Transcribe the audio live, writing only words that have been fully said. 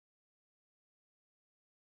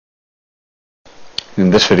In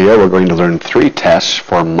this video, we're going to learn 3 tests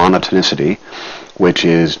for monotonicity, which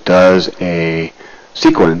is, does a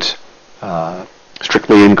sequence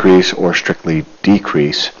strictly increase or strictly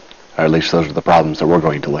decrease? Or at least those are the problems that we're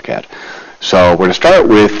going to look at. So we're going to start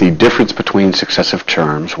with the difference between successive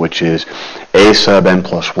terms, which is a sub n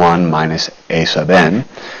plus 1 minus a sub n.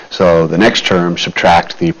 So the next term,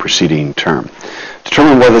 subtract the preceding term.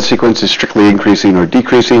 Determine whether the sequence is strictly increasing or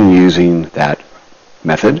decreasing using that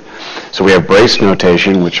method. So we have brace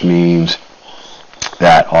notation, which means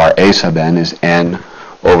that our a sub n is n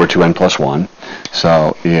over 2n plus 1.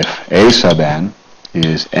 So if a sub n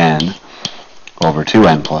is n over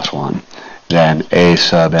 2n plus 1, then a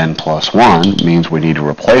sub n plus 1 means we need to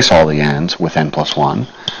replace all the n's with n plus 1.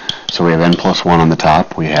 So we have n plus 1 on the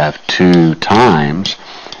top. We have 2 times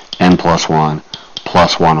n plus 1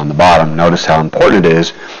 on the bottom. Notice how important it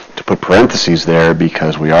is to put parentheses there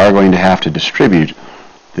because we are going to have to distribute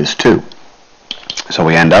this 2. So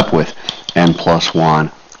we end up with n plus 1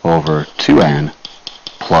 over 2n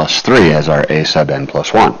plus 3 as our a sub n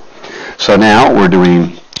plus 1. So now we're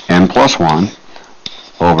doing n plus 1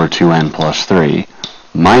 over 2n plus 3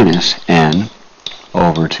 minus n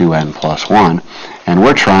over 2n plus 1, and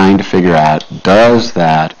we're trying to figure out, does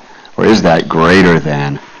that or is that greater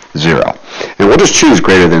than 0? And we'll just choose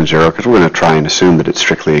greater than 0 because we're going to try and assume that it's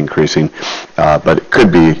strictly increasing, but it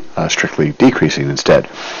could be strictly decreasing instead.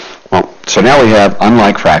 Well, so now we have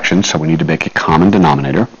unlike fractions, so we need to make a common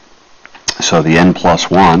denominator. So the n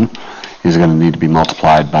plus 1 is going to need to be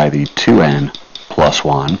multiplied by the 2n plus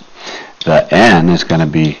 1. The n is going to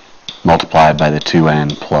be multiplied by the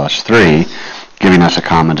 2n plus 3, giving us a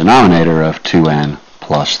common denominator of 2n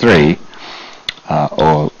plus 3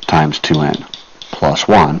 times 2n plus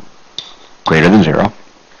 1 greater than 0.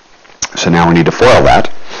 So now we need to FOIL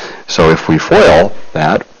that. So if we FOIL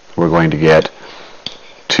that, we're going to get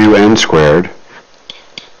 2n squared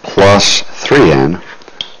plus 3n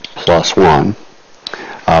plus 1.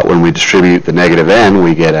 When we distribute the negative n,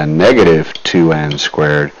 we get a negative 2n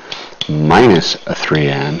squared minus a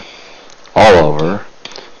 3n all over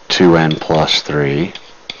 2n plus 3,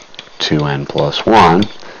 2n plus 1,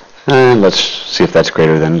 and let's see if that's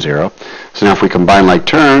greater than 0. So now if we combine like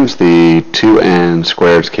terms, the 2n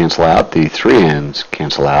squareds cancel out, the 3n's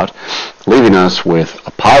cancel out, leaving us with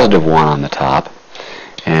a positive 1 on the top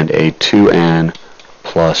and a 2n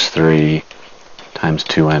plus 3 times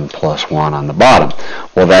 2n plus 1 on the bottom.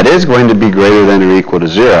 Well, that is going to be greater than or equal to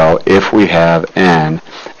 0 if we have n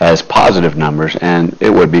as positive numbers, and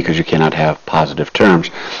it would be because you cannot have positive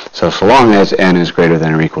terms. So long as n is greater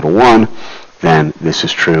than or equal to 1, then this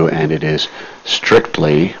is true, and it is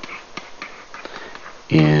strictly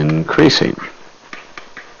increasing.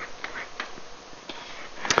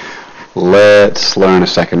 Let's learn a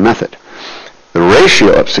second method. The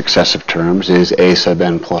ratio of successive terms is a sub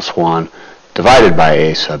n plus 1 divided by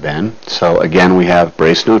a sub n. So again, we have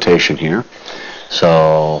brace notation here.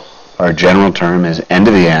 So our general term is n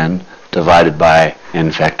to the n divided by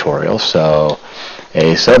n factorial. So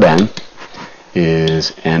a sub n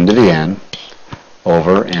is n to the n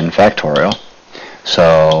over n factorial.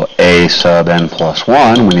 So a sub n plus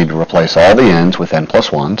 1, we need to replace all the n's with n plus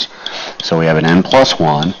 1's. So we have an n plus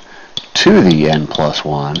 1 to the n plus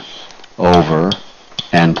 1 over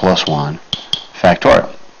n plus 1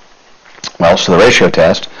 factorial. Well, so the ratio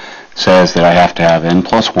test says that I have to have n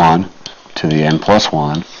plus 1 to the n plus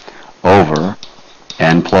 1 over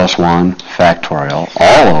n plus 1 factorial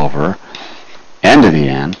all over n to the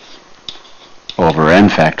n over n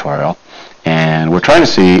factorial. And we're trying to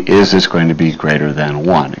see, is this going to be greater than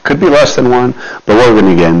 1? It could be less than 1, but we're going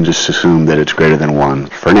to again just assume that it's greater than 1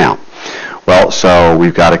 for now. Well, so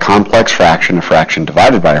we've got a complex fraction, a fraction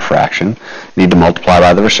divided by a fraction. Need to multiply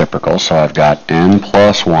by the reciprocal, so I've got n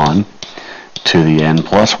plus 1 to the n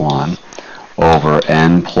plus 1 over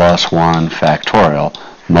n plus 1 factorial,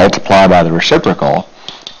 multiply by the reciprocal,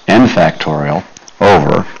 n factorial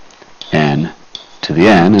over n to the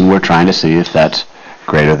n, and we're trying to see if that's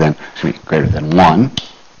greater than 1, greater than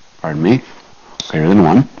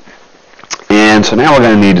 1. And so now we're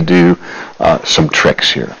going to need to do some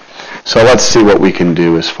tricks here. So let's see what we can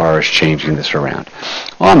do as far as changing this around.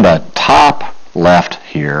 On the top left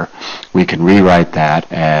here, we can rewrite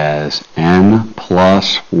that as n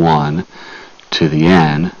plus 1 to the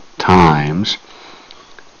n times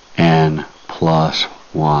n plus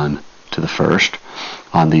 1 to the first.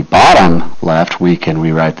 On the bottom left, we can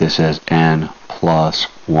rewrite this as n plus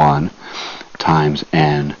 1 times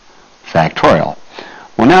n factorial.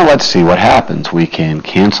 Well, now let's see what happens. We can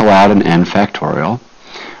cancel out an n factorial.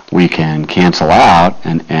 We can cancel out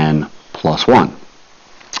an n plus 1.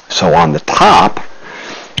 So on the top,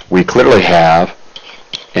 we clearly have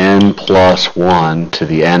n plus 1 to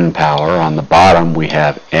the n power. On the bottom we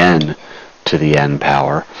have n to the n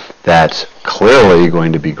power. That's clearly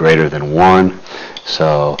going to be greater than 1,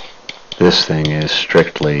 so this thing is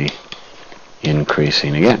strictly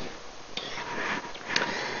increasing again.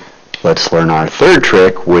 Let's learn our third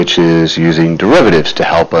trick, which is using derivatives to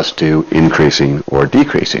help us do increasing or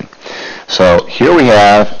decreasing. So here we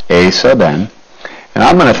have a sub n, and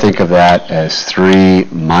I'm going to think of that as 3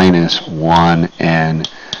 minus 1n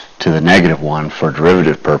to the negative 1 for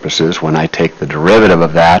derivative purposes. When I take the derivative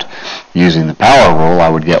of that using the power rule, I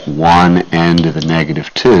would get 1n to the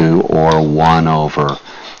negative 2, or 1 over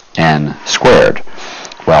n squared.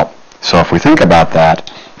 Well, so if we think about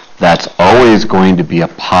that, that's always going to be a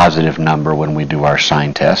positive number when we do our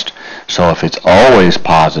sign test. So if it's always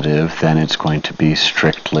positive, then it's going to be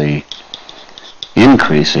strictly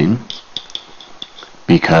increasing,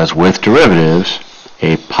 because with derivatives,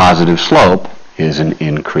 a positive slope is an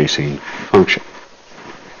increasing function.